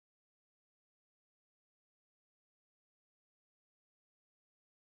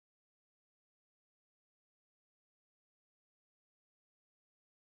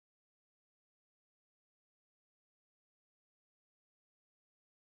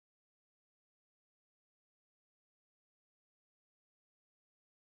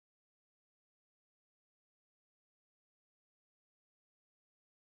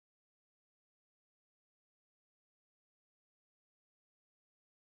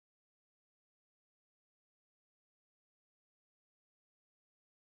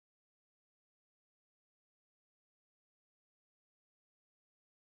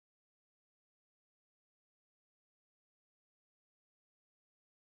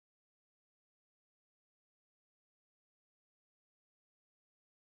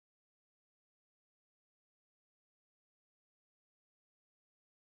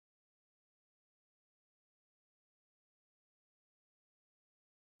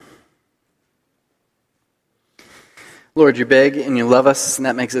Lord, you're big and you love us, and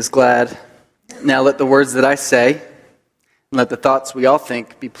that makes us glad. Now let the words that I say, and let the thoughts we all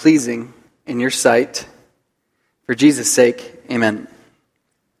think be pleasing in your sight. For Jesus' sake, amen.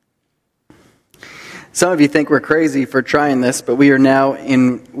 Some of you think we're crazy for trying this, but we are now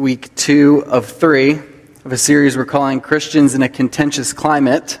in week 2 of 3 of a series we're calling Christians in a Contentious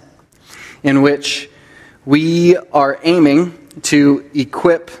Climate, in which we are aiming to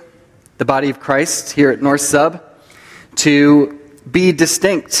equip the body of Christ here at North Sub to be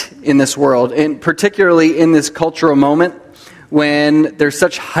distinct in this world, and particularly in this cultural moment when there's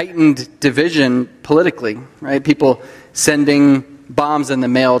such heightened division politically, right? People sending bombs in the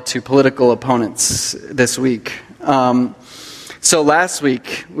mail to political opponents this week. So last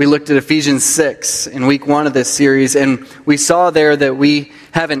week, we looked at Ephesians 6 in week 1 of this series, and we saw there that we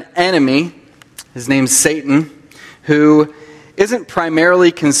have an enemy, his name's Satan, who isn't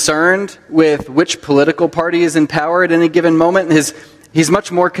primarily concerned with which political party is in power at any given moment. He's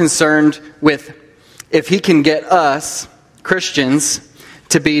much more concerned with if he can get us, Christians,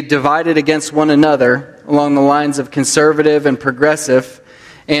 to be divided against one another along the lines of conservative and progressive,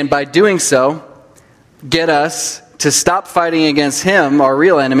 and by doing so, get us to stop fighting against him, our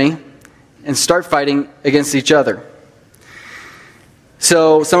real enemy, and start fighting against each other.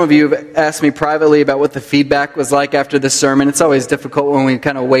 So some of you have asked me privately about what the feedback was like after the sermon. It's always difficult when we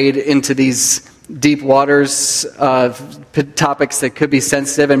kind of wade into these deep waters of topics that could be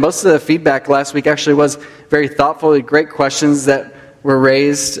sensitive. And most of the feedback last week actually was very thoughtful, great questions that were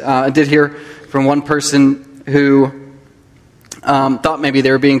raised. I did hear from one person who thought maybe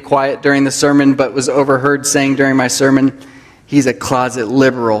they were being quiet during the sermon, but was overheard saying during my sermon, he's a closet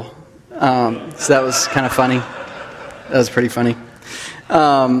liberal. So that was kind of funny. That was pretty funny.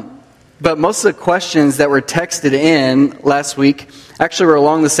 But most of the questions that were texted in last week actually were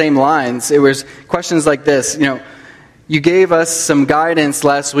along the same lines. It was questions like this. You gave us some guidance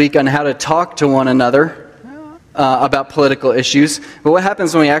last week on how to talk to one another about political issues. But what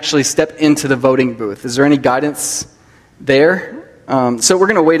happens when we actually step into the voting booth? Is there any guidance there? So we're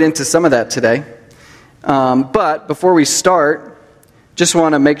going to wade into some of that today. But before we start, just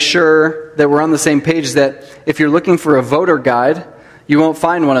want to make sure that we're on the same page, that if you're looking for a voter guide, you won't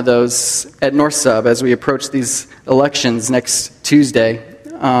find one of those at North Sub as we approach these elections next Tuesday.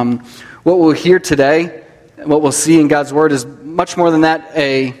 What we'll hear today, what we'll see in God's Word, is much more than that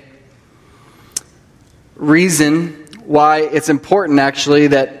a reason why it's important, actually,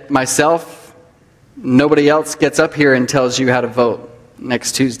 that myself, nobody else gets up here and tells you how to vote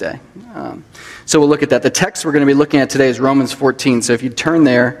next Tuesday. So we'll look at that. The text we're going to be looking at today is Romans 14. So if you turn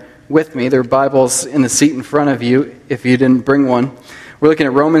there with me, there are Bibles in the seat in front of you if you didn't bring one. We're looking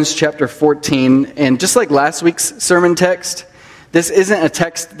at Romans chapter 14, and just like last week's sermon text, this isn't a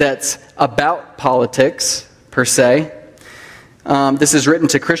text that's about politics, per se. This is written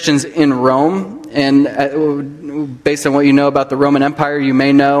to Christians in Rome, and based on what you know about the Roman Empire, you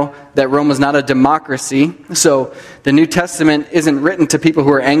may know that Rome was not a democracy, so the New Testament isn't written to people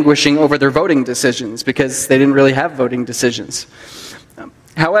who are anguishing over their voting decisions, because they didn't really have voting decisions.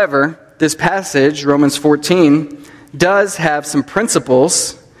 However, this passage, Romans 14, does have some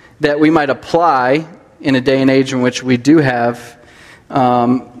principles that we might apply in a day and age in which we do have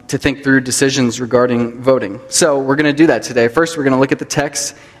to think through decisions regarding voting. So we're going to do that today. First, we're going to look at the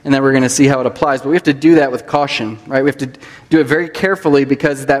text, and then we're going to see how it applies. But we have to do that with caution, right? We have to do it very carefully,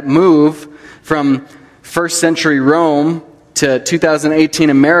 because that move from first century Rome to 2018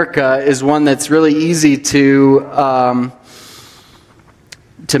 America is one that's really easy to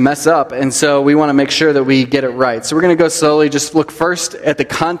mess up, and so we want to make sure that we get it right. So we're going to go slowly, just look first at the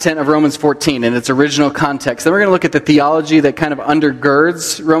content of Romans 14 and its original context. Then we're going to look at the theology that kind of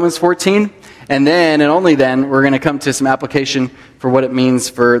undergirds Romans 14, and then, and only then, we're going to come to some application for what it means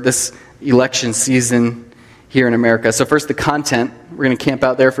for this election season here in America. So first, the content. We're going to camp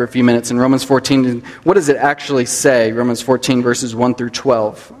out there for a few minutes in Romans 14. What does it actually say? Romans 14, verses 1 through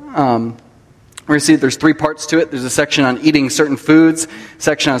 12. We're going to see that there's 3 parts to it. There's a section on eating certain foods, a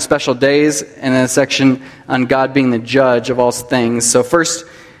section on special days, and then a section on God being the judge of all things. So first,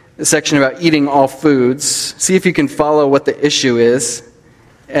 a section about eating all foods. See if you can follow what the issue is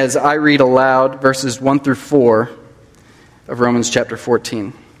as I read aloud verses 1 through 4 of Romans chapter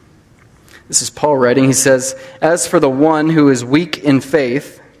 14. This is Paul writing. He says, "As for the one who is weak in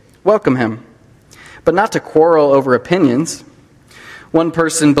faith, welcome him, but not to quarrel over opinions. One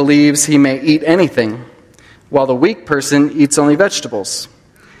person believes he may eat anything, while the weak person eats only vegetables.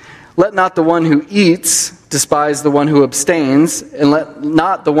 Let not the one who eats despise the one who abstains, and let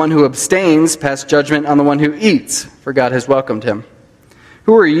not the one who abstains pass judgment on the one who eats, for God has welcomed him.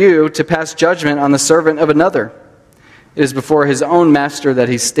 Who are you to pass judgment on the servant of another? It is before his own master that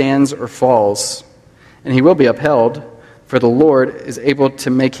he stands or falls, and he will be upheld, for the Lord is able to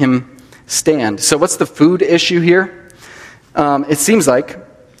make him stand. So what's the food issue here? It seems like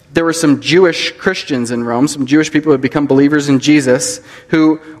there were some Jewish Christians in Rome, some Jewish people who had become believers in Jesus,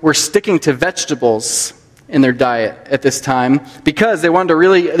 who were sticking to vegetables in their diet at this time because it was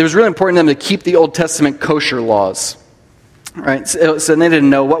really important to them to keep the Old Testament kosher laws. Right? So they didn't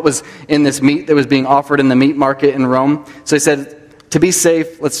know what was in this meat that was being offered in the meat market in Rome. So they said, to be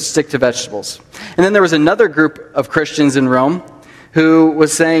safe, let's just stick to vegetables. And then there was another group of Christians in Rome who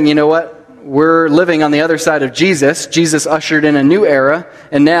was saying, you know what? We're living on the other side of Jesus. Jesus ushered in a new era.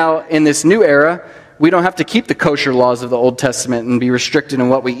 And now in this new era, we don't have to keep the kosher laws of the Old Testament and be restricted in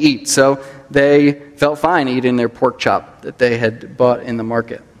what we eat. So they felt fine eating their pork chop that they had bought in the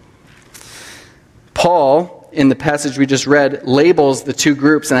market. Paul, in the passage we just read, labels the two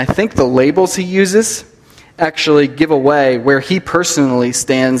groups, and I think the labels he uses actually give away where he personally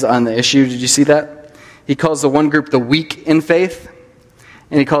stands on the issue. Did you see that? He calls the one group the weak in faith,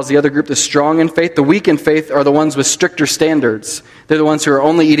 and he calls the other group the strong in faith. The weak in faith are the ones with stricter standards. They're the ones who are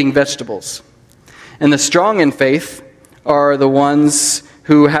only eating vegetables. And the strong in faith are the ones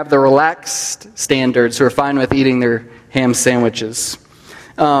who have the relaxed standards, who are fine with eating their ham sandwiches.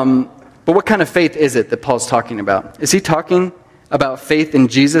 But what kind of faith is it that Paul's talking about? Is he talking about faith in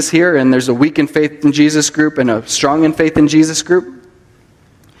Jesus here, and there's a weak in faith in Jesus group and a strong in faith in Jesus group?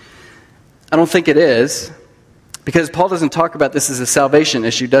 I don't think it is, because Paul doesn't talk about this as a salvation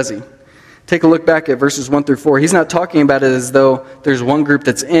issue, does he? Take a look back at verses 1 through 4. He's not talking about it as though there's one group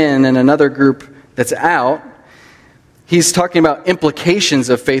that's in and another group that's out. He's talking about implications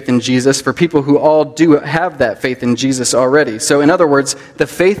of faith in Jesus for people who all do have that faith in Jesus already. So in other words, the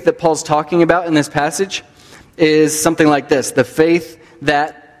faith that Paul's talking about in this passage is something like this. The faith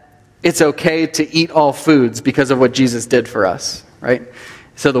that it's okay to eat all foods because of what Jesus did for us, right?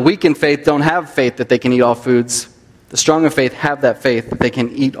 So the weak in faith don't have faith that they can eat all foods. The strong in faith have that faith that they can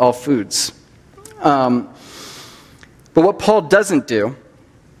eat all foods. But what Paul doesn't do,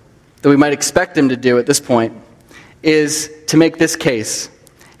 that we might expect him to do at this point, is to make this case.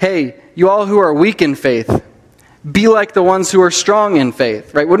 Hey, you all who are weak in faith, be like the ones who are strong in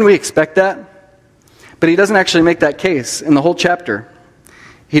faith, right? Wouldn't we expect that? But he doesn't actually make that case in the whole chapter.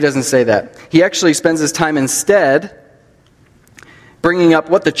 He doesn't say that. He actually spends his time instead bringing up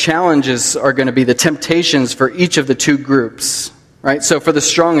what the challenges are going to be, the temptations for each of the two groups, right? So for the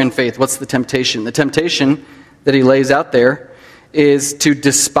strong in faith, what's the temptation? The temptation that he lays out there is to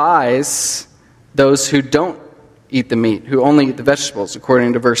despise those who don't eat the meat, who only eat the vegetables,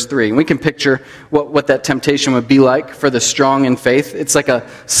 according to verse 3. And we can picture what that temptation would be like for the strong in faith. It's like a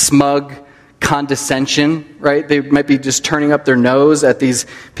smug condescension, right? They might be just turning up their nose at these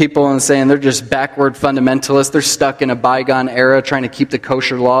people and saying they're just backward fundamentalists. They're stuck in a bygone era trying to keep the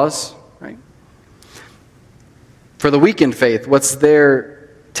kosher laws, right? For the weak in faith, what's their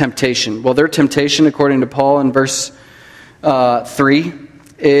temptation? Well, their temptation, according to Paul in verse 3,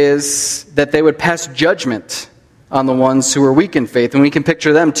 is that they would pass judgment on the ones who are weak in faith. And we can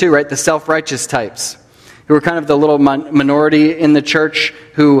picture them too, right? The self-righteous types, who are kind of the little minority in the church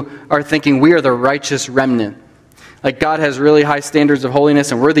who are thinking we are the righteous remnant. Like God has really high standards of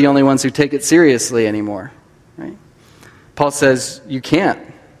holiness and we're the only ones who take it seriously anymore, right? Paul says you can't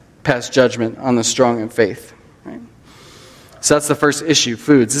pass judgment on the strong in faith, right? So that's the first issue,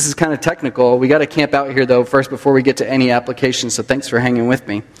 foods. This is kind of technical. We got to camp out here though first before we get to any application, so thanks for hanging with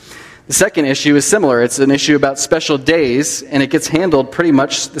me. The second issue is similar. It's an issue about special days, and it gets handled pretty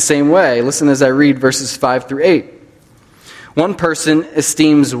much the same way. Listen as I read verses 5 through 8. One person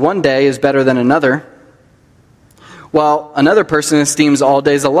esteems one day as better than another, while another person esteems all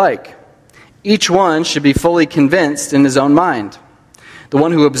days alike. Each one should be fully convinced in his own mind. The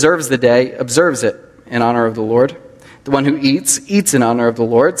one who observes the day observes it in honor of the Lord. The one who eats, eats in honor of the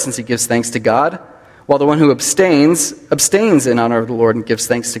Lord, since he gives thanks to God. While the one who abstains, abstains in honor of the Lord and gives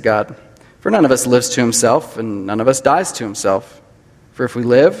thanks to God. For none of us lives to himself, and none of us dies to himself. For if we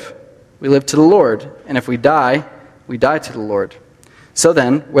live to the Lord. And if we die to the Lord. So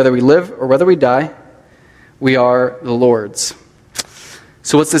then, whether we live or whether we die, we are the Lord's.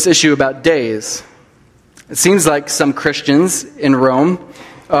 So what's this issue about days? It seems like some Christians in Rome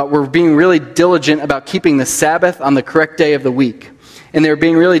were being really diligent about keeping the Sabbath on the correct day of the week. And they were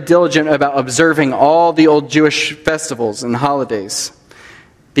being really diligent about observing all the old Jewish festivals and holidays.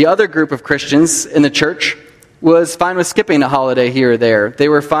 The other group of Christians in the church was fine with skipping a holiday here or there. They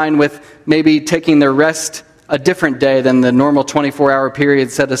were fine with maybe taking their rest a different day than the normal 24-hour period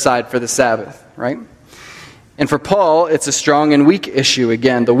set aside for the Sabbath, right? And for Paul, it's a strong and weak issue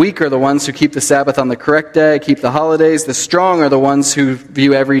again. The weak are the ones who keep the Sabbath on the correct day, keep the holidays. The strong are the ones who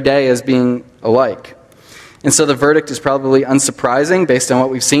view every day as being alike. And so the verdict is probably unsurprising based on what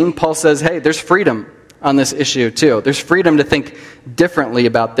we've seen. Paul says, hey, there's freedom on this issue too. There's freedom to think differently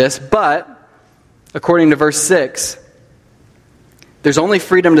about this, but according to verse 6, there's only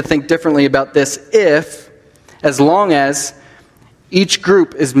freedom to think differently about this as long as each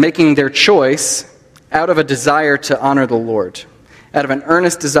group is making their choice out of a desire to honor the Lord, out of an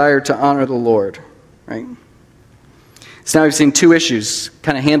earnest desire to honor the Lord, right? So now we've seen two issues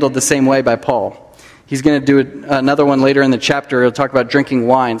kind of handled the same way by Paul. He's going to do another one later in the chapter. He'll talk about drinking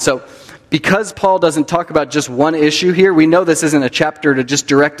wine. So because Paul doesn't talk about just one issue here, we know this isn't a chapter to just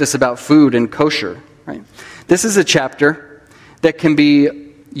direct us about food and kosher, right? This is a chapter that can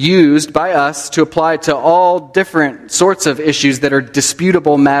be used by us to apply to all different sorts of issues that are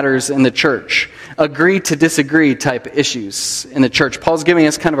disputable matters in the church. Agree to disagree type issues in the church. Paul's giving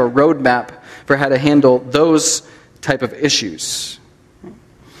us kind of a roadmap for how to handle those type of issues.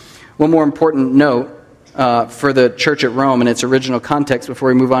 One more important note for the church at Rome in its original context before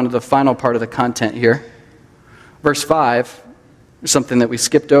we move on to the final part of the content here. Verse 5 is something that we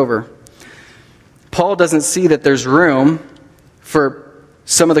skipped over. Paul doesn't see that there's room for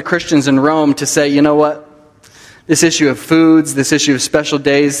some of the Christians in Rome to say, you know what, this issue of foods, this issue of special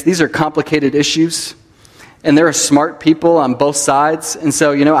days, these are complicated issues, and there are smart people on both sides, and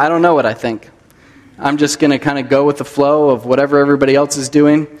so, I don't know what I think. I'm just going to kind of go with the flow of whatever everybody else is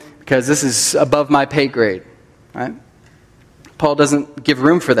doing, because this is above my pay grade, right? Paul doesn't give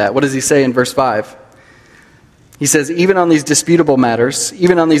room for that. What does he say in verse 5? He says, even on these disputable matters,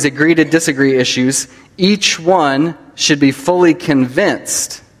 even on these agree to disagree issues, each one should be fully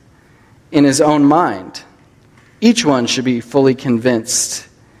convinced in his own mind. Each one should be fully convinced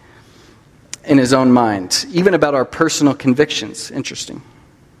in his own mind, even about our personal convictions. Interesting.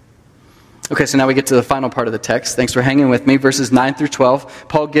 Okay, so now we get to the final part of the text. Thanks for hanging with me. Verses 9 through 12.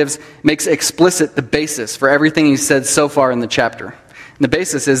 Paul makes explicit the basis for everything he said so far in the chapter. And the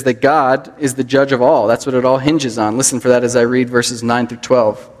basis is that God is the judge of all. That's what it all hinges on. Listen for that as I read verses 9 through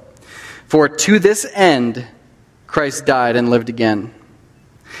 12. For to this end Christ died and lived again,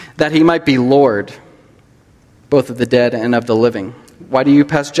 that he might be Lord, both of the dead and of the living. Why do you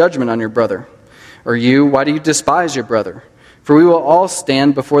pass judgment on your brother? Or you, why do you despise your brother? For we will all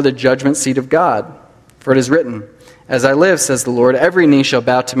stand before the judgment seat of God. For it is written, as I live, says the Lord, every knee shall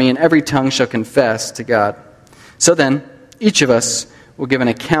bow to me, and every tongue shall confess to God. So then, each of us will give an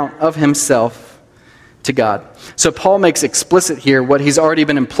account of himself to God. So Paul makes explicit here what he's already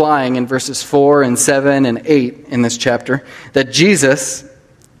been implying in verses 4 and 7 and 8 in this chapter, that Jesus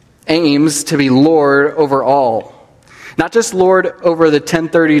aims to be Lord over all. Not just Lord over the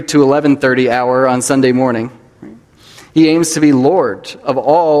 10:30 to 11:30 hour on Sunday morning. He aims to be Lord of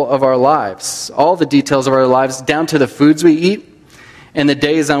all of our lives, all the details of our lives, down to the foods we eat and the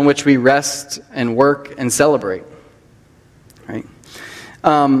days on which we rest and work and celebrate. Right?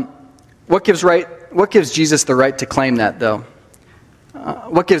 What gives Jesus the right to claim that, though?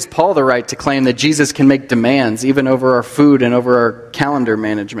 What gives Paul the right to claim that Jesus can make demands even over our food and over our calendar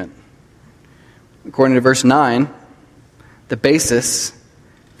management? According to verse 9, the basis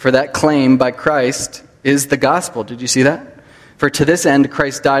for that claim by Christ is the gospel. Did you see that? For to this end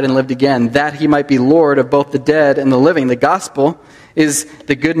Christ died and lived again, that he might be Lord of both the dead and the living. The gospel is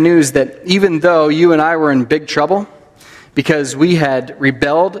the good news that even though you and I were in big trouble because we had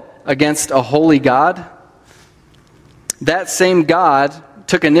rebelled against a holy God, that same God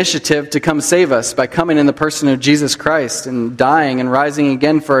took initiative to come save us by coming in the person of Jesus Christ and dying and rising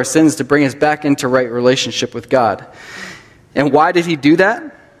again for our sins to bring us back into right relationship with God. And why did he do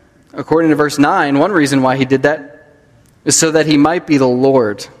that? According to verse 9, one reason why he did that is so that he might be the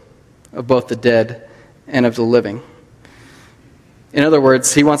Lord of both the dead and of the living. In other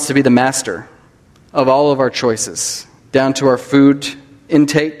words, he wants to be the master of all of our choices, down to our food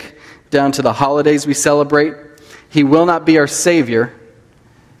intake, down to the holidays we celebrate. He will not be our Savior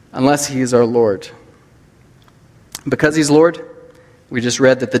unless he is our Lord. Because he's Lord, we just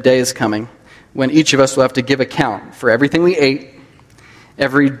read that the day is coming when each of us will have to give account for everything we ate,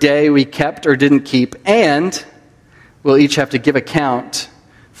 every day we kept or didn't keep, and we'll each have to give account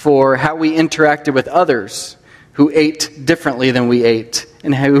for how we interacted with others who ate differently than we ate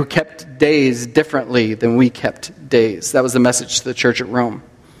and who kept days differently than we kept days. That was the message to the church at Rome.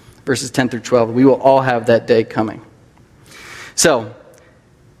 Verses 10 through 12. We will all have that day coming. So,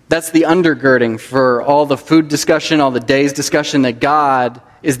 that's the undergirding for all the food discussion, all the days discussion, that God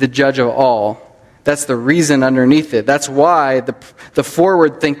is the judge of all. That's the reason underneath it. That's why the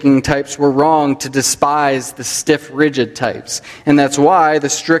forward-thinking types were wrong to despise the stiff, rigid types. And that's why the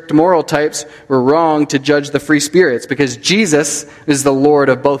strict moral types were wrong to judge the free spirits, because Jesus is the Lord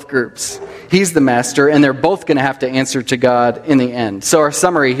of both groups. He's the master, and they're both going to have to answer to God in the end. So our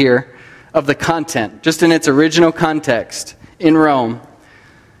summary here of the content, just in its original context in Rome,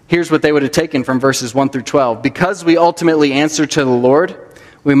 here's what they would have taken from verses 1 through 12. Because we ultimately answer to the Lord,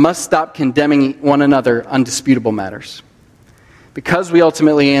 we must stop condemning one another on disputable matters. Because we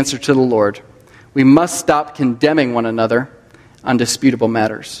ultimately answer to the Lord, we must stop condemning one another on disputable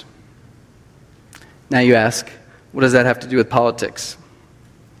matters. Now you ask, what does that have to do with politics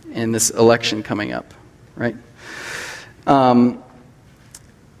and this election coming up, right?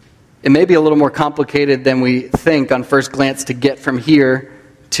 It may be a little more complicated than we think on first glance to get from here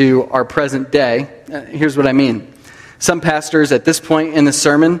to our present day. Here's what I mean. Some pastors at this point in the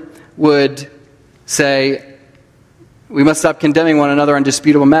sermon would say, we must stop condemning one another on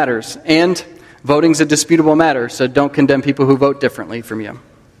disputable matters. And voting's a disputable matter, so don't condemn people who vote differently from you.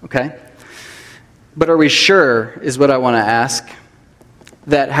 Okay? But are we sure, is what I want to ask,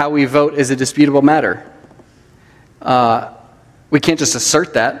 that how we vote is a disputable matter? We can't just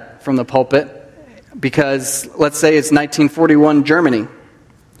assert that from the pulpit, because let's say it's 1941 Germany.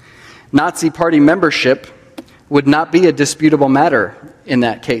 Nazi Party membership would not be a disputable matter in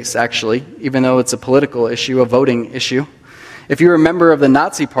that case, actually, even though it's a political issue, a voting issue. If you're a member of the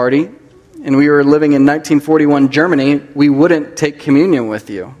Nazi Party and we were living in 1941 Germany, we wouldn't take communion with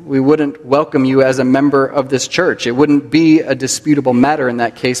you. We wouldn't welcome you as a member of this church. It wouldn't be a disputable matter in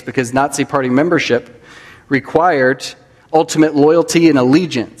that case, because Nazi Party membership required ultimate loyalty and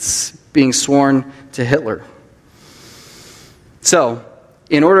allegiance, being sworn to Hitler. So,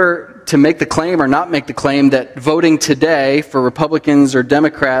 in order to make the claim or not make the claim that voting today for Republicans or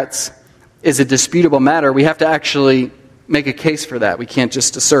Democrats is a disputable matter, we have to actually make a case for that. We can't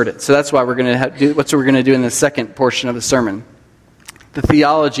just assert it. So that's why we're going to do what's what we're going to do in the second portion of the sermon. The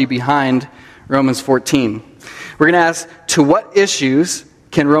theology behind Romans 14. We're going to ask, to what issues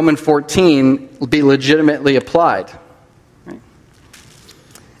can Romans 14 be legitimately applied? Right?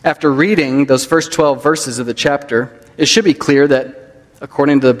 After reading those first 12 verses of the chapter, it should be clear that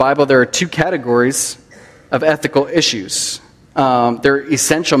according to the Bible, there are two categories of ethical issues. There are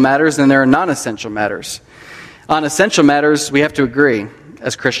essential matters and there are non-essential matters. On essential matters, we have to agree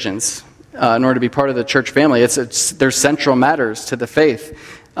as Christians in order to be part of the church family. They're central matters to the faith.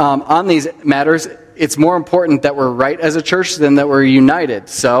 On these matters, it's more important that we're right as a church than that we're united.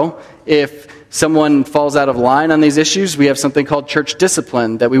 So if someone falls out of line on these issues, we have something called church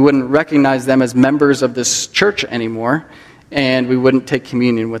discipline, that we wouldn't recognize them as members of this church anymore, and we wouldn't take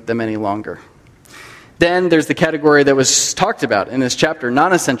communion with them any longer. Then there's the category that was talked about in this chapter,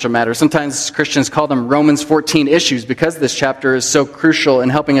 non-essential matters. Sometimes Christians call them Romans 14 issues because this chapter is so crucial in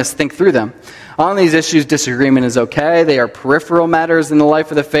helping us think through them. On these issues, disagreement is okay. They are peripheral matters in the life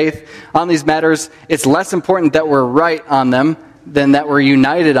of the faith. On these matters, it's less important that we're right on them than that we're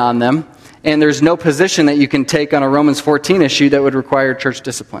united on them. And there's no position that you can take on a Romans 14 issue that would require church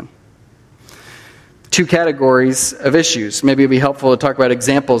discipline. Two categories of issues. Maybe it would be helpful to talk about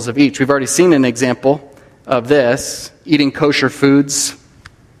examples of each. We've already seen an example of this, eating kosher foods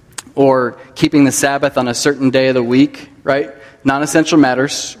or keeping the Sabbath on a certain day of the week, right? Non-essential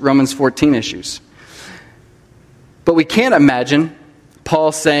matters, Romans 14 issues. But we can't imagine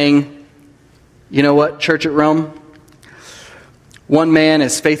Paul saying, you know what, church at Rome? One man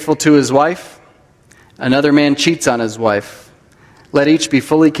is faithful to his wife, another man cheats on his wife. Let each be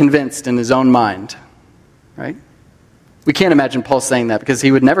fully convinced in his own mind. Right? We can't imagine Paul saying that, because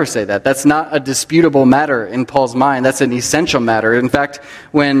he would never say that. That's not a disputable matter in Paul's mind. That's an essential matter. In fact,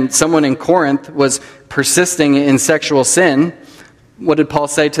 when someone in Corinth was persisting in sexual sin, what did Paul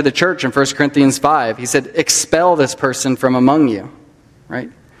say to the church in 1 Corinthians 5? He said, expel this person from among you.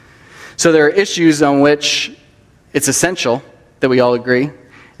 Right? So there are issues on which it's essential that we all agree,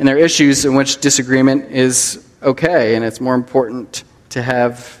 and there are issues in which disagreement is okay, and it's more important to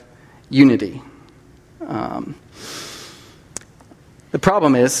have unity. The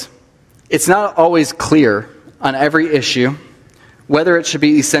problem is, it's not always clear on every issue whether it should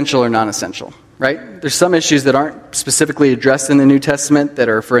be essential or non-essential, right? There's some issues that aren't specifically addressed in the New Testament that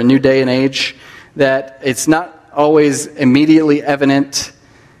are for a new day and age, that it's not always immediately evident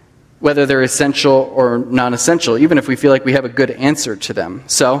whether they're essential or non-essential, even if we feel like we have a good answer to them.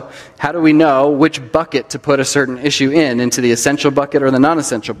 So, how do we know which bucket to put a certain issue into the essential bucket or the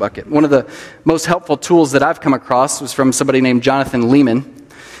non-essential bucket? One of the most helpful tools that I've come across was from somebody named Jonathan Leeman.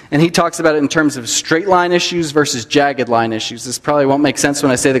 And he talks about it in terms of straight line issues versus jagged line issues. This probably won't make sense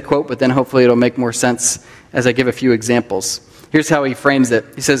when I say the quote, but then hopefully it'll make more sense as I give a few examples. Here's how he frames it.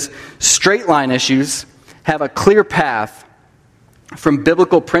 He says, straight line issues have a clear path from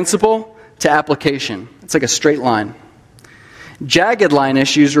biblical principle to application. It's like a straight line. Jagged line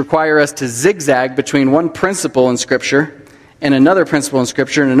issues require us to zigzag between one principle in Scripture and another principle in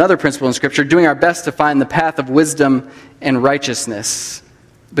Scripture and another principle in Scripture, doing our best to find the path of wisdom and righteousness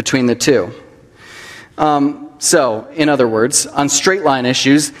between the two. So, in other words, on straight line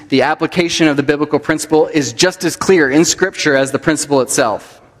issues, the application of the biblical principle is just as clear in Scripture as the principle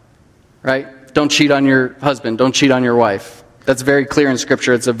itself. Right? Don't cheat on your husband. Don't cheat on your wife. That's very clear in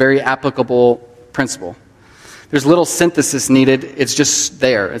Scripture. It's a very applicable principle. There's little synthesis needed. It's just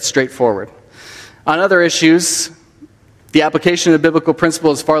there. It's straightforward. On other issues, the application of the biblical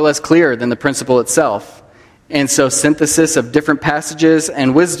principle is far less clear than the principle itself. And so synthesis of different passages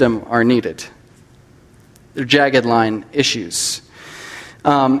and wisdom are needed. They're jagged line issues.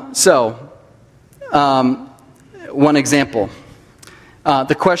 One example.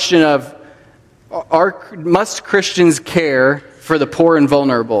 The question of, must Christians care for the poor and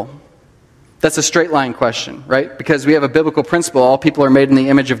vulnerable? That's a straight line question, right? Because we have a biblical principle, all people are made in the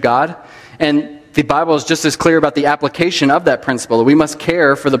image of God. And the Bible is just as clear about the application of that principle, that we must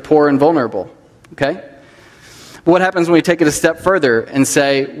care for the poor and vulnerable. Okay? But what happens when we take it a step further and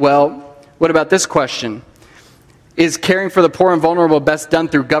say, well, what about this question? Is caring for the poor and vulnerable best done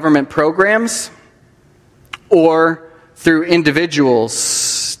through government programs or through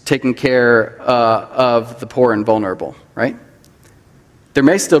individuals taking care of the poor and vulnerable, right? There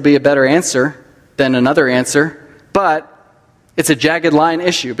may still be a better answer than another answer, but it's a jagged line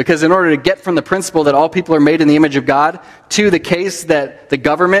issue, because in order to get from the principle that all people are made in the image of God to the case that the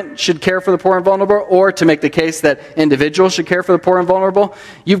government should care for the poor and vulnerable, or to make the case that individuals should care for the poor and vulnerable,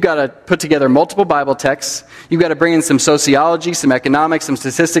 you've got to put together multiple Bible texts. You've got to bring in some sociology, some economics, some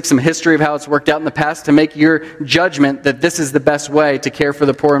statistics, some history of how it's worked out in the past to make your judgment that this is the best way to care for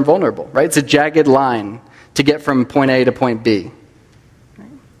the poor and vulnerable, right? It's a jagged line to get from point A to point B.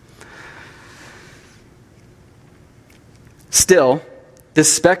 Still,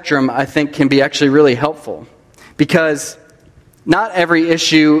 this spectrum, I think, can be actually really helpful, because not every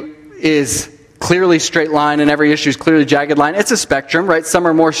issue is clearly straight line and every issue is clearly jagged line. It's a spectrum, right? Some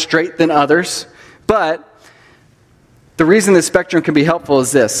are more straight than others. But the reason this spectrum can be helpful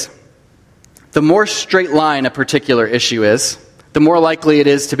is this. The more straight line a particular issue is, the more likely it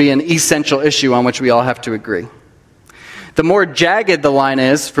is to be an essential issue on which we all have to agree. The more jagged the line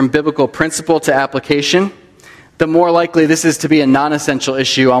is from biblical principle to application, the more likely this is to be a non-essential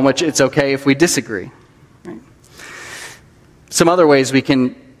issue on which it's okay if we disagree. Right? Some other ways we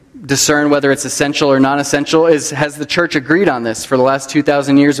can discern whether it's essential or non-essential is, has the church agreed on this for the last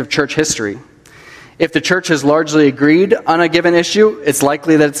 2,000 years of church history? If the church has largely agreed on a given issue, it's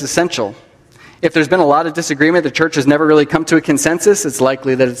likely that it's essential. If there's been a lot of disagreement, the church has never really come to a consensus, it's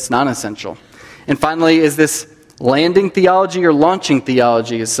likely that it's non-essential. And finally, is this landing theology or launching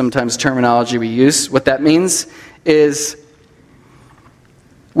theology is sometimes terminology we use. What that means is,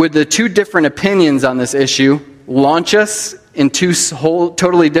 would the two different opinions on this issue launch us in two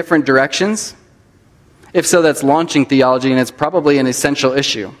totally different directions? If so, that's launching theology, and it's probably an essential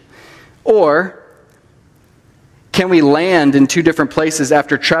issue. Or can we land in two different places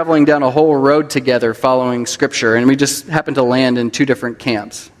after traveling down a whole road together following Scripture, and we just happen to land in two different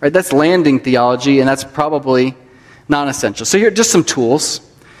camps? Right? That's landing theology, and that's probably non-essential. So here are just some tools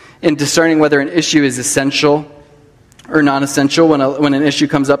in discerning whether an issue is essential or non-essential when an issue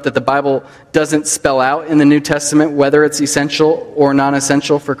comes up that the Bible doesn't spell out in the New Testament, whether it's essential or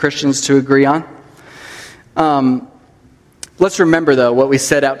non-essential for Christians to agree on. Let's remember, though, what we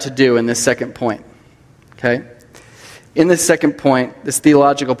set out to do in this second point. Okay? In this second point, this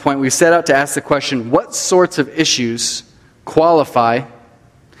theological point, we set out to ask the question, what sorts of issues qualify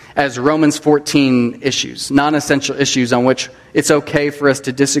as Romans 14 issues, non-essential issues on which it's okay for us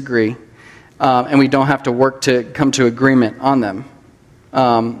to disagree, and we don't have to work to come to agreement on them.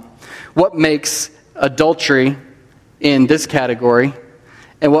 What makes adultery in this category,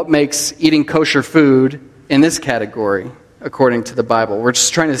 and what makes eating kosher food in this category, according to the Bible? We're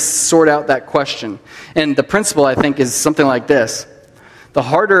just trying to sort out that question. And the principle, I think, is something like this. The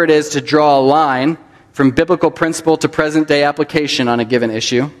harder it is to draw a line from biblical principle to present-day application on a given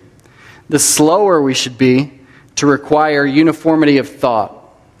issue, the slower we should be to require uniformity of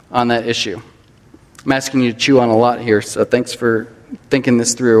thought on that issue. I'm asking you to chew on a lot here, so thanks for thinking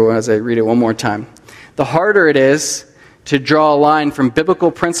this through as I read it one more time. The harder it is to draw a line from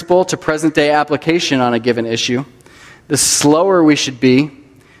biblical principle to present-day application on a given issue, the slower we should be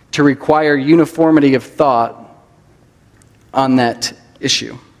to require uniformity of thought on that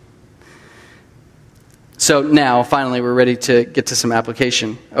issue. So now, finally, we're ready to get to some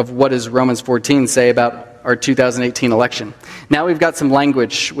application of what does Romans 14 say about our 2018 election. Now we've got some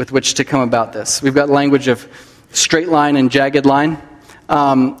language with which to come about this. We've got language of straight line and jagged line.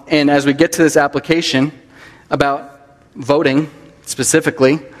 And as we get to this application about voting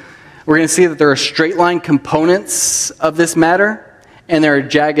specifically, we're going to see that there are straight line components of this matter, and there are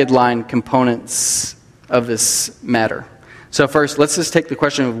jagged line components of this matter. So first, let's just take the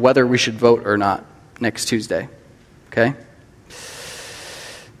question of whether we should vote or not next Tuesday. Okay?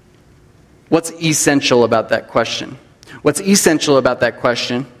 What's essential about that question? What's essential about that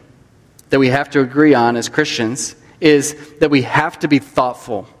question that we have to agree on as Christians is that we have to be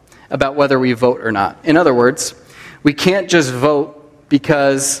thoughtful about whether we vote or not. In other words, we can't just vote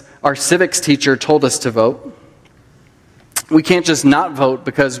because our civics teacher told us to vote. We can't just not vote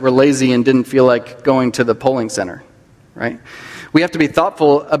because we're lazy and didn't feel like going to the polling center, right? We have to be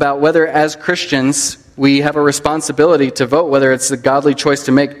thoughtful about whether, as Christians, we have a responsibility to vote, whether it's a godly choice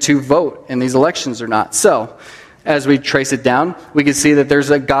to make to vote in these elections or not. So, as we trace it down, we can see that there's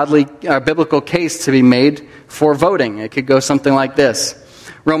a biblical case to be made for voting. It could go something like this.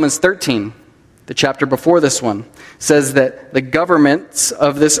 Romans 13, the chapter before this one, says that the governments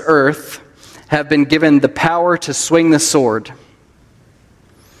of this earth have been given the power to swing the sword.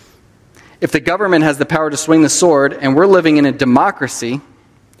 If the government has the power to swing the sword, and we're living in a democracy,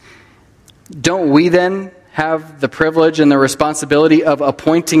 don't we then have the privilege and the responsibility of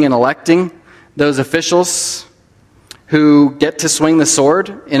appointing and electing those officials who get to swing the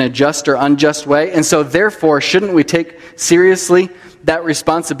sword in a just or unjust way? And so therefore, shouldn't we take seriously that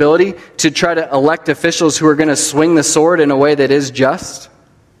responsibility to try to elect officials who are going to swing the sword in a way that is just?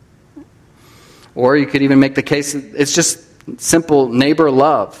 Or you could even make the case that it's just simple neighbor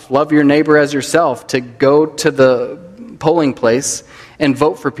love. Love your neighbor as yourself, to go to the polling place and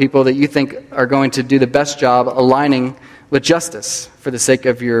vote for people that you think are going to do the best job aligning with justice for the sake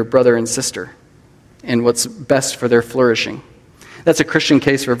of your brother and sister and what's best for their flourishing. That's a Christian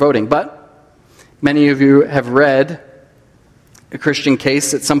case for voting. But many of you have read a Christian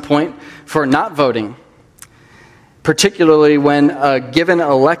case at some point for not voting, particularly when a given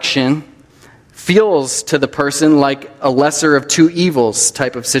election feels to the person like a lesser of two evils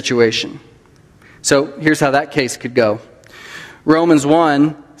type of situation. So here's how that case could go. Romans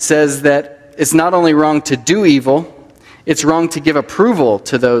 1 says that it's not only wrong to do evil, it's wrong to give approval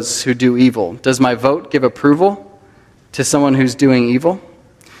to those who do evil. Does my vote give approval to someone who's doing evil?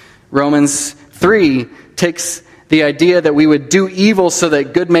 Romans 3 takes the idea that we would do evil so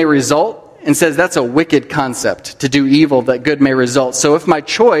that good may result and says that's a wicked concept, to do evil that good may result. So if my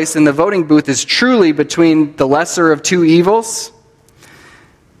choice in the voting booth is truly between the lesser of two evils,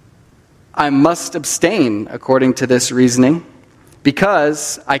 I must abstain according to this reasoning,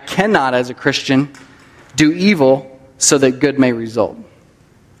 because I cannot, as a Christian, do evil so that good may result.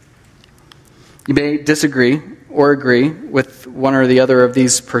 You may disagree or agree with one or the other of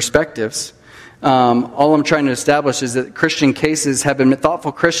these perspectives. All I'm trying to establish is that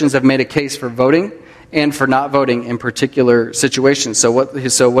thoughtful Christians have made a case for voting and for not voting in particular situations. So what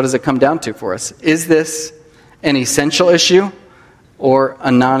does it come down to for us? Is this an essential issue or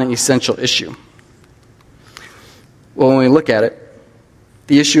a non-essential issue? Well, when we look at it,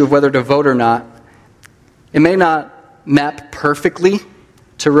 the issue of whether to vote or not, it may not map perfectly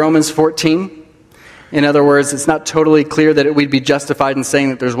to Romans 14. In other words, it's not totally clear that we'd be justified in saying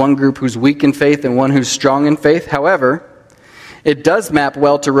that there's one group who's weak in faith and one who's strong in faith. However, it does map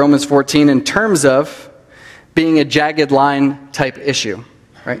well to Romans 14 in terms of being a jagged line type issue.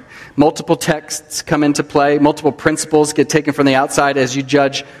 Right? Multiple texts come into play, multiple principles get taken from the outside as you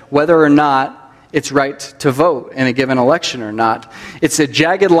judge whether or not it's right to vote in a given election or not. It's a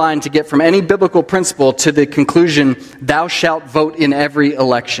jagged line to get from any biblical principle to the conclusion, thou shalt vote in every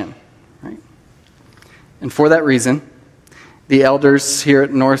election. Right? And for that reason, the elders here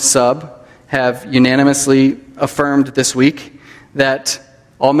at North Sub have unanimously affirmed this week that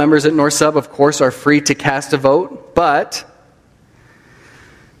all members at North Sub, of course, are free to cast a vote, but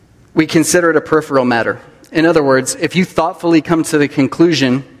we consider it a peripheral matter. In other words, if you thoughtfully come to the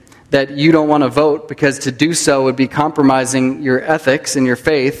conclusion that you don't want to vote because to do so would be compromising your ethics and your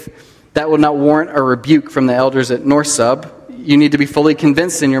faith, that will not warrant a rebuke from the elders at North Sub. You need to be fully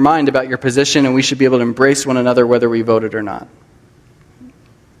convinced in your mind about your position, and we should be able to embrace one another whether we voted or not.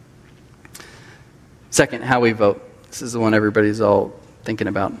 Second, how we vote. This is the one everybody's all thinking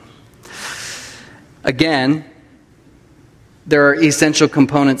about. Again, there are essential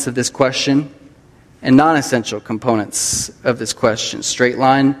components of this question and non-essential components of this question, straight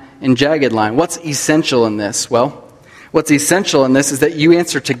line and jagged line. What's essential in this? Well, what's essential in this is that you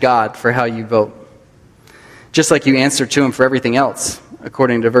answer to God for how you vote, just like you answer to Him for everything else,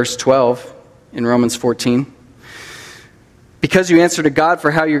 according to verse 12 in Romans 14. Because you answer to God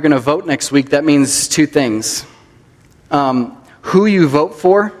for how you're going to vote next week, that means two things. Who you vote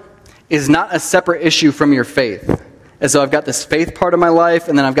for is not a separate issue from your faith. As though I've got this faith part of my life,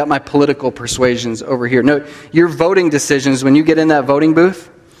 and then I've got my political persuasions over here. No, your voting decisions, when you get in that voting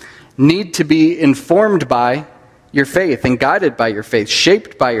booth, need to be informed by your faith and guided by your faith,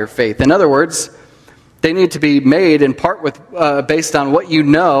 shaped by your faith. In other words, they need to be made in part based on what you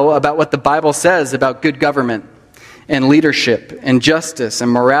know about what the Bible says about good government and leadership and justice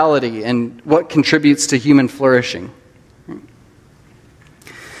and morality and what contributes to human flourishing.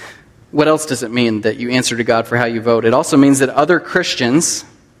 What else does it mean that you answer to God for how you vote? It also means that other Christians,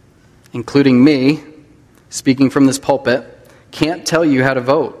 including me, speaking from this pulpit, can't tell you how to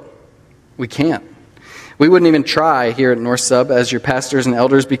vote. We can't. We wouldn't even try here at North Sub as your pastors and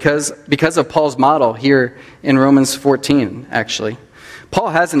elders because of Paul's model here in Romans 14, actually. Paul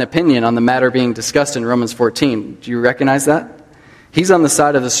has an opinion on the matter being discussed in Romans 14. Do you recognize that? He's on the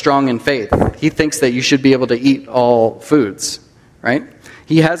side of the strong in faith. He thinks that you should be able to eat all foods, right?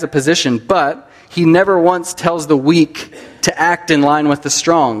 He has a position, but he never once tells the weak to act in line with the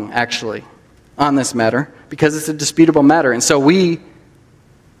strong, actually, on this matter, because it's a disputable matter. And so we,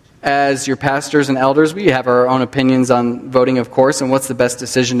 as your pastors and elders, we have our own opinions on voting, of course, and what's the best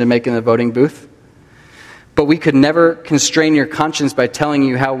decision to make in the voting booth. But we could never constrain your conscience by telling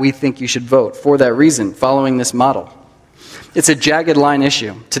you how we think you should vote for that reason, following this model. It's a jagged line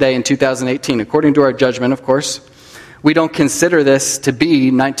issue today in 2018, according to our judgment, of course. We don't consider this to be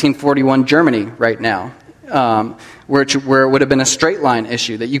 1941 Germany right now, where it would have been a straight line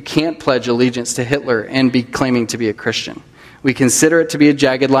issue, that you can't pledge allegiance to Hitler and be claiming to be a Christian. We consider it to be a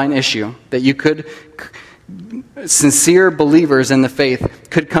jagged line issue, that you could, sincere believers in the faith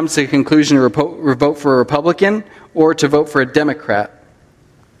could come to the conclusion to vote for a Republican or to vote for a Democrat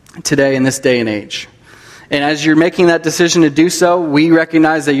today in this day and age. And as you're making that decision to do so, we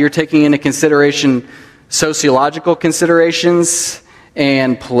recognize that you're taking into consideration sociological considerations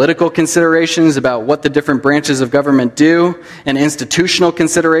and political considerations about what the different branches of government do, and institutional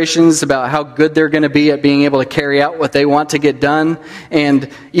considerations about how good they're going to be at being able to carry out what they want to get done,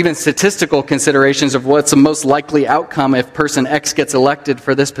 and even statistical considerations of what's the most likely outcome if person X gets elected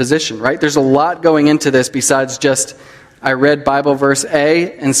for this position, right? There's a lot going into this besides just, I read Bible verse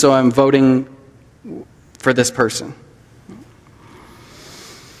A, and so I'm voting for this person.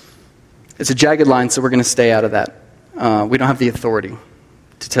 It's a jagged line, so we're going to stay out of that. We don't have the authority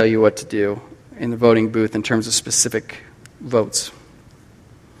to tell you what to do in the voting booth in terms of specific votes.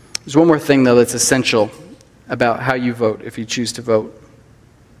 There's one more thing, though, that's essential about how you vote if you choose to vote.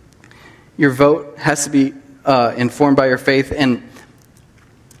 Your vote has to be informed by your faith, and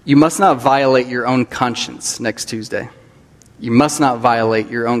you must not violate your own conscience next Tuesday. You must not violate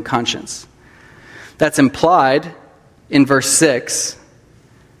your own conscience. That's implied in verse 6.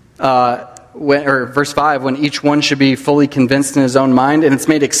 Verse 5, when each one should be fully convinced in his own mind, and it's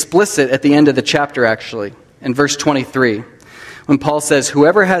made explicit at the end of the chapter, actually, in verse 23, when Paul says,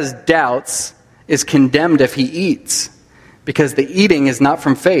 whoever has doubts is condemned if he eats, because the eating is not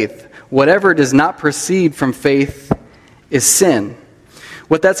from faith. Whatever does not proceed from faith is sin.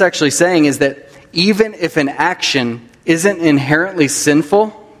 What that's actually saying is that even if an action isn't inherently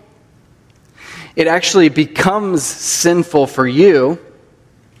sinful, it actually becomes sinful for you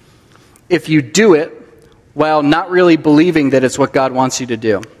if you do it while not really believing that it's what God wants you to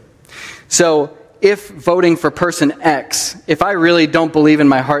do. So if voting for person X, if I really don't believe in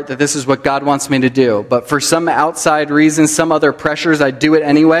my heart that this is what God wants me to do, but for some outside reason, some other pressures, I do it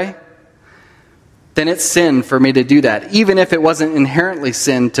anyway, then it's sin for me to do that, even if it wasn't inherently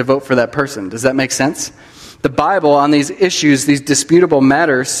sin to vote for that person. Does that make sense? The Bible on these issues, these disputable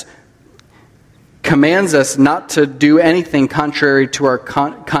matters, commands us not to do anything contrary to our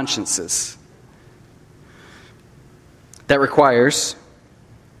consciences. That requires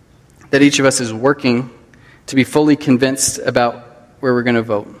that each of us is working to be fully convinced about where we're going to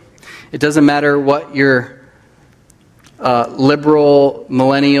vote. It doesn't matter what your liberal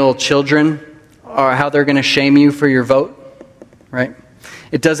millennial children are, how they're going to shame you for your vote, right?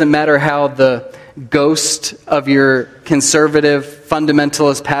 It doesn't matter how the ghost of your conservative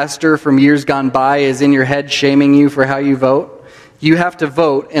fundamentalist pastor from years gone by is in your head shaming you for how you vote. You have to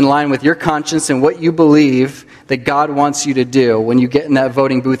vote in line with your conscience and what you believe that God wants you to do when you get in that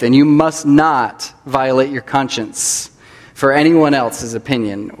voting booth. And you must not violate your conscience for anyone else's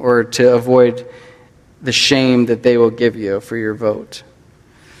opinion or to avoid the shame that they will give you for your vote.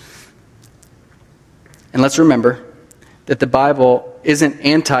 And let's remember that the Bible isn't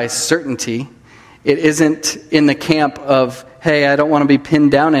anti-certainty. It isn't in the camp of, hey, I don't want to be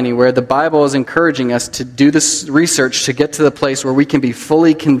pinned down anywhere. The Bible is encouraging us to do this research to get to the place where we can be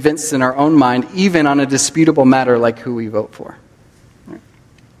fully convinced in our own mind, even on a disputable matter like who we vote for.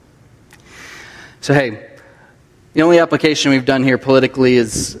 So, hey, the only application we've done here politically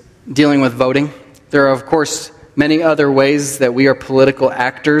is dealing with voting. There are, of course, many other ways that we are political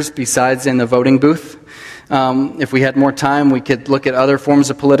actors besides in the voting booth. If we had more time, we could look at other forms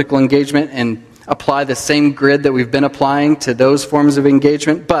of political engagement and apply the same grid that we've been applying to those forms of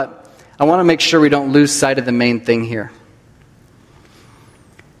engagement. But I want to make sure we don't lose sight of the main thing here.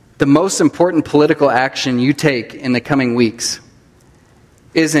 The most important political action you take in the coming weeks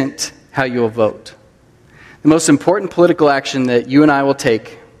isn't how you'll vote. The most important political action that you and I will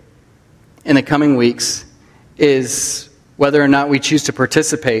take in the coming weeks is whether or not we choose to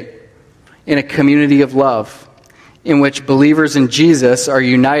participate in a community of love in which believers in Jesus are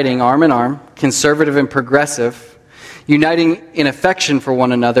uniting arm in arm, conservative and progressive, uniting in affection for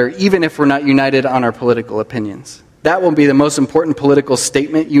one another, even if we're not united on our political opinions. That will be the most important political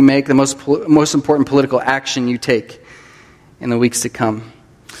statement you make, the most important political action you take in the weeks to come.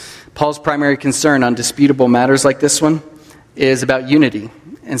 Paul's primary concern on disputable matters like this one is about unity.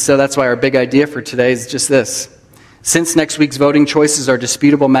 And so that's why our big idea for today is just this. Since next week's voting choices are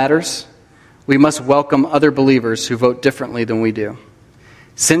disputable matters, we must welcome other believers who vote differently than we do.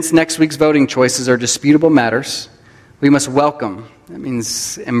 Since next week's voting choices are disputable matters, we must welcome. That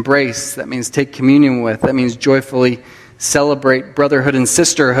means embrace. That means take communion with. That means joyfully celebrate brotherhood and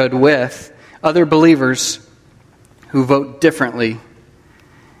sisterhood with other believers who vote differently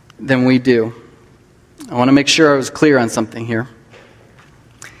than we do. I want to make sure I was clear on something here.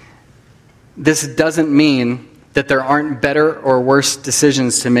 This doesn't mean that there aren't better or worse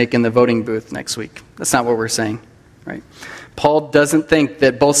decisions to make in the voting booth next week. That's not what we're saying, right? Paul doesn't think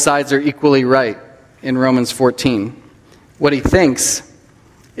that both sides are equally right in Romans 14. What he thinks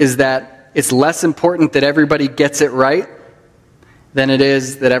is that it's less important that everybody gets it right than it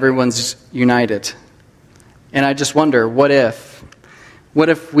is that everyone's united. And I just wonder, what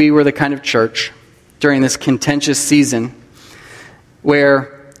if we were the kind of church during this contentious season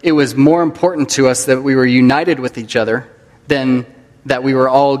where it was more important to us that we were united with each other than that we were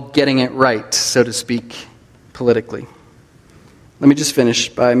all getting it right, so to speak, politically. Let me just finish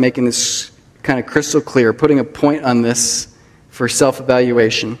by making this kind of crystal clear, putting a point on this for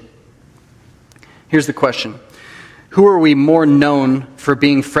self-evaluation. Here's the question. Who are we more known for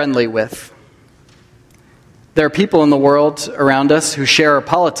being friendly with? There are people in the world around us who share our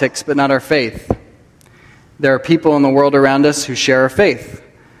politics but not our faith. There are people in the world around us who share our faith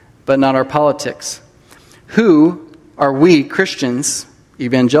but not our politics. Who are we Christians,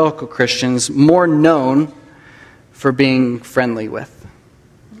 evangelical Christians, more known for being friendly with?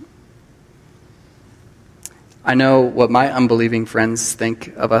 I know what my unbelieving friends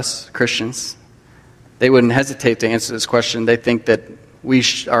think of us Christians. They wouldn't hesitate to answer this question. They think that we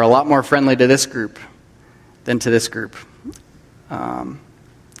are a lot more friendly to this group than to this group.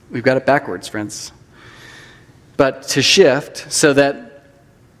 We've got it backwards, friends. But to shift so that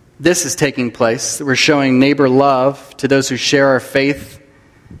this is taking place, that we're showing neighbor love to those who share our faith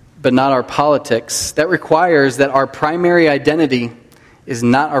but not our politics, that requires that our primary identity is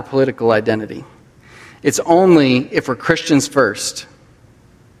not our political identity. It's only if we're Christians first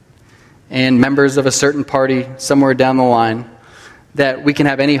and members of a certain party somewhere down the line that we can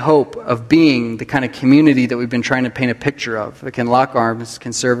have any hope of being the kind of community that we've been trying to paint a picture of, that can lock arms,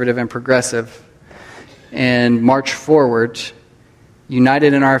 conservative and progressive, and march forward,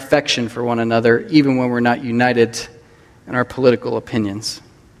 united in our affection for one another, even when we're not united in our political opinions.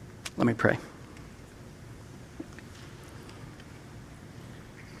 Let me pray.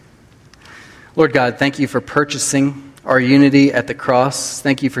 Lord God, thank you for purchasing our unity at the cross.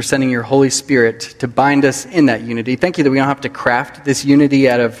 Thank you for sending your Holy Spirit to bind us in that unity. Thank you that we don't have to craft this unity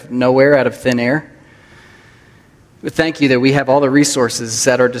out of nowhere, out of thin air. But thank you that we have all the resources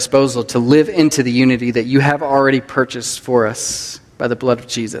at our disposal to live into the unity that you have already purchased for us by the blood of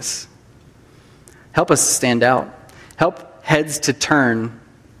Jesus. Help us stand out. Help heads to turn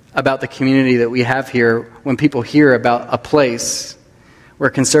about the community that we have here when people hear about a place where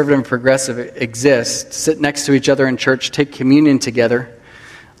conservative and progressive exist, sit next to each other in church, take communion together,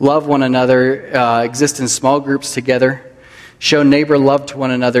 love one another, exist in small groups together, show neighbor love to one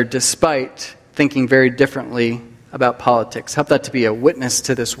another despite thinking very differently about politics. Help that to be a witness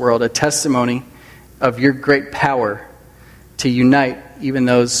to this world, a testimony of your great power to unite even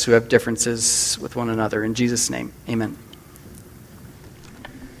those who have differences with one another. In Jesus' name, amen.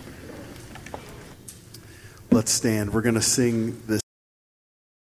 Let's stand. We're going to sing this.